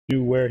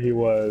knew where he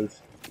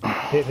was.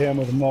 Hit him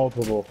with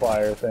multiple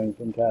fire things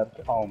and kept.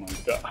 Oh my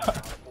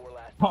god.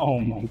 Oh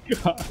my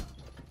god.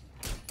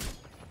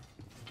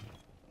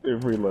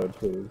 Dude, reload,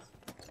 please.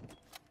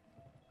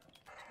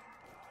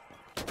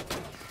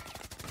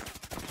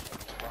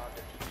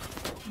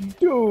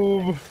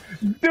 Doob!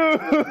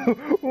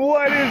 Doob!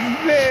 What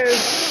is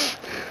this?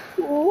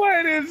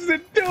 What is the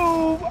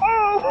Doob?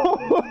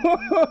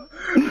 Oh!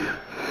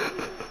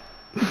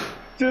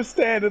 Just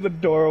stand in the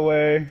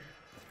doorway.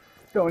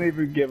 Don't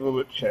even give him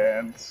a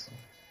chance.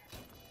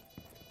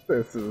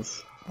 This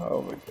is...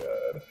 oh my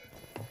god.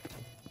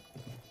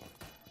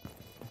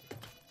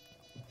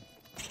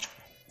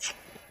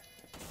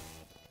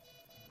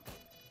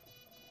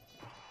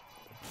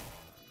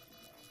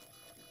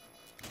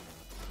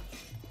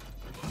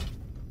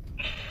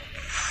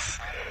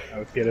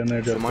 Let's get in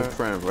there, So my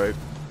friend, right?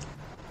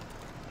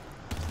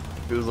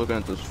 He was looking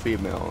at this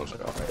female. I was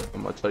like, alright,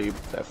 I'm gonna tell you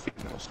about that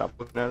female. Stop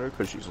looking at her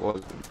because she's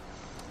lesbian.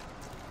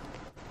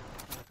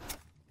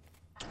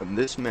 And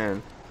this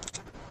man...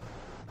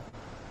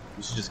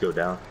 you should just go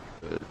down.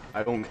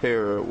 I don't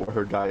care what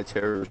her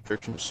dietary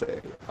restrictions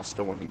say. I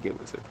still want to get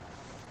with her.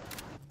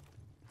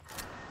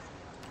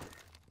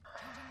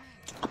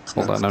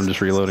 Hold on, I'm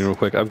just reloading real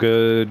quick. I'm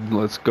good.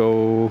 Let's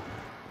go.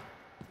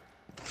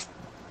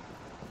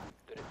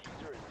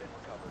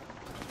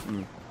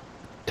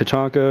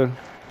 Tachanka.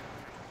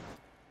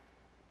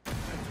 You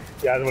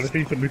guys want to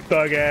see some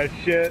thug ass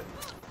shit?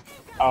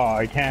 Oh,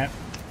 I can't.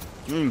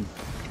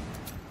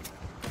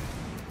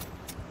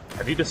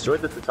 Have you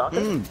destroyed the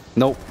Tataka?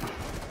 Nope.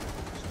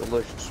 It's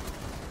delicious.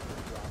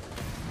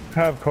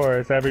 Of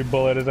course, every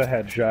bullet is a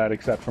headshot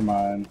except for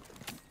mine.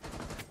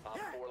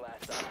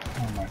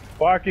 Oh my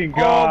fucking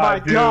god! Oh my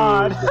dude.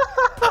 god!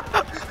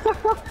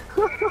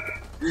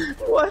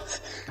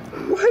 What?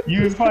 What?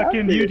 You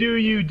fucking, you do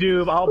you,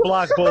 Doob. I'll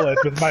block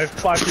bullets with my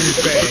fucking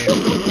face.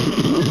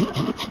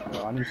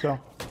 Oh, on yourself?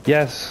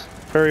 Yes.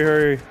 Hurry,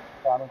 hurry.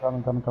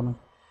 Coming.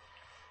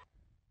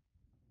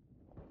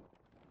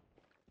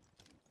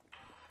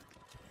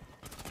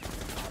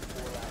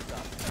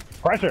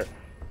 Pressure!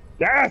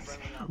 Yes!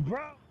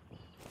 Bro!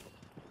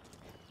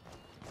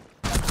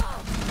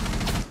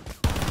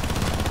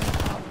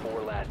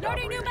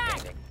 Loading new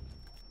mag!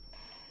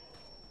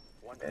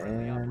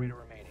 Man.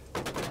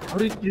 How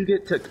did you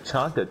get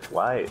Tachanka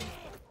twice?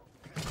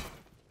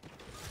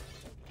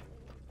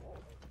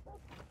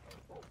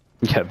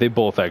 Yeah, they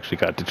both actually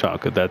got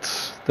Tachanka.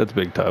 That's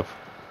big tough.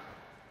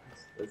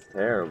 That's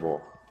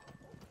terrible.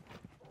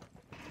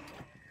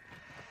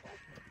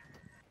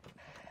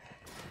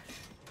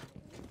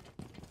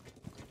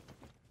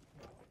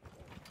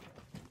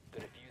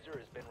 The diffuser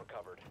has been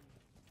recovered.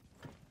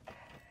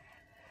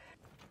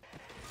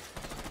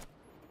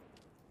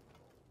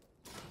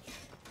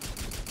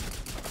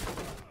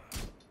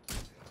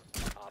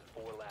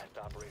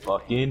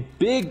 Fucking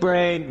big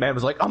brain! Man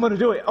was like, I'm gonna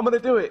do it! I'm gonna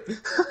do it! He's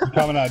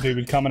coming out, dude.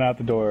 He's coming out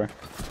the door.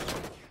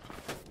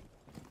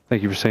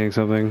 Thank you for saying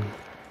something.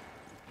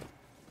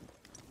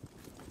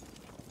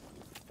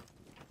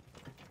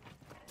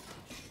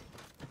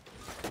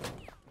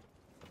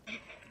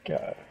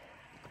 God.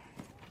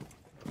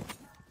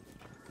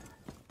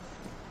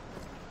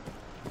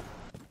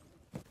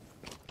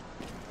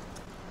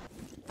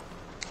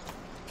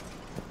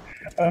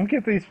 I don't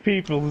get these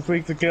people who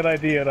think it's a good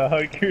idea to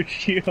hug your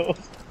shield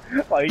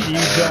like you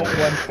don't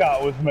one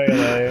shot with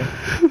melee.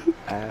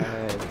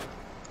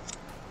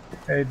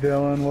 Hey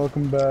Dylan,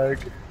 welcome back.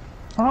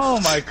 Oh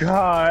my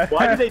god.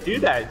 Why do they do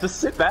that? Just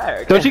sit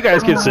back. Don't you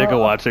guys get sick of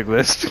watching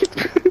this?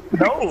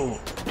 No,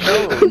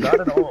 not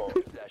at all.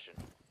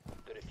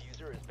 The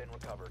diffuser has been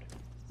recovered.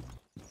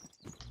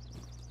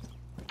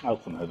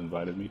 Alson has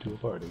invited me to a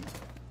party.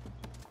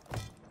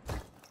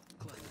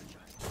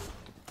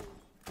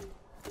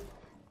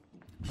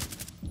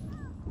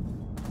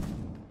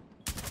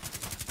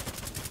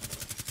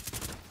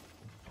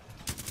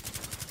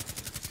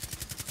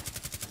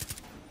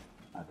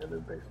 The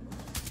basement.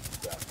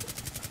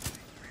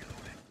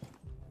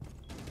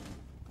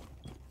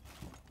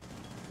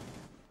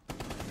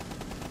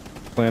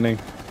 Planning.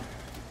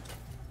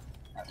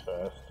 That's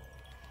fast.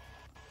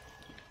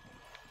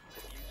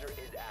 Diffuser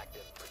is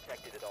active,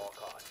 protected at all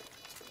costs.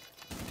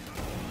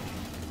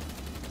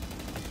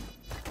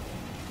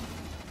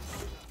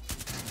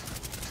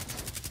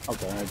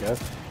 Okay, I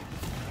guess.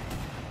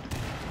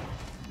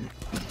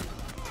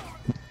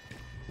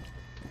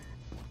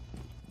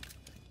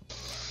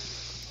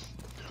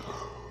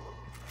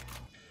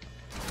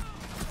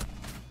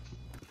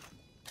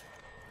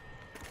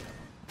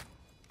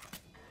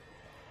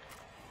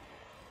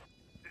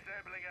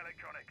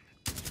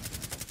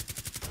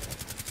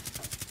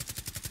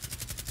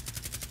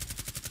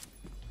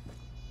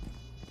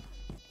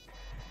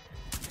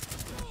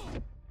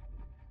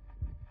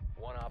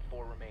 One op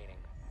 4 remaining.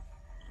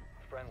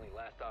 Friendly,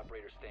 last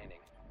operator standing.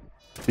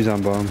 He's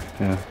on bomb.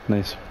 Yeah,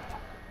 nice.